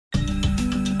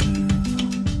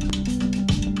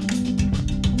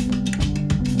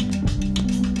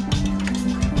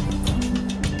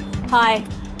Hi,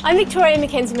 I'm Victoria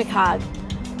Mackenzie McHarg.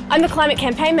 I'm the Climate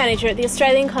Campaign Manager at the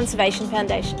Australian Conservation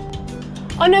Foundation.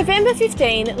 On November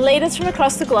 15, leaders from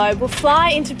across the globe will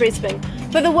fly into Brisbane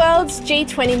for the world's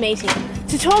G20 meeting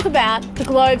to talk about the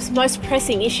globe's most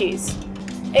pressing issues.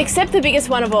 Except the biggest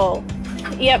one of all.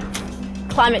 Yep,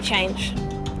 climate change.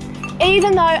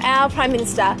 Even though our Prime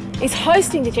Minister is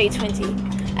hosting the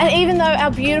G20, and even though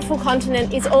our beautiful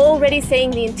continent is already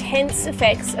seeing the intense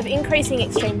effects of increasing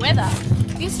extreme weather,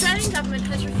 the Australian government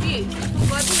has refused to put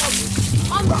global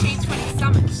warming on the G20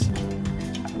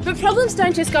 summit. But problems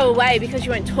don't just go away because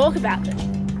you won't talk about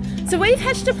them. So we've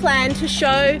hatched a plan to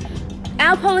show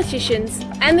our politicians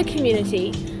and the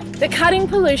community that cutting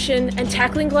pollution and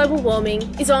tackling global warming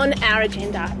is on our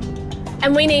agenda.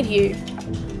 And we need you.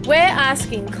 We're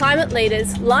asking climate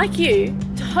leaders like you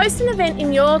to host an event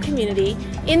in your community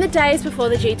in the days before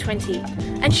the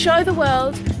G20 and show the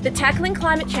world that tackling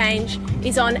climate change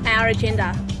is on our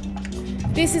agenda.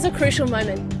 This is a crucial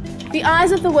moment. The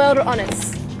eyes of the world are on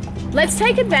us. Let's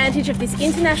take advantage of this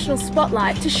international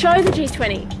spotlight to show the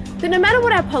G20 that no matter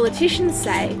what our politicians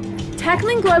say,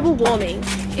 tackling global warming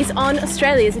is on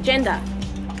Australia's agenda.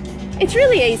 It's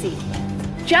really easy.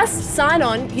 Just sign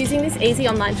on using this easy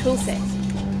online toolset.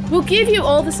 We'll give you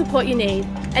all the support you need,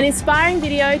 an inspiring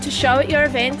video to show at your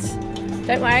event.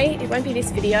 Don't worry, it won't be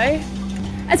this video.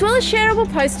 As well as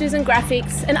shareable posters and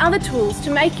graphics and other tools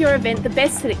to make your event the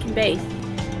best that it can be.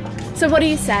 So what do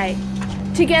you say?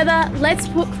 Together, let's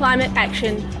put climate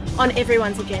action on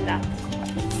everyone's agenda.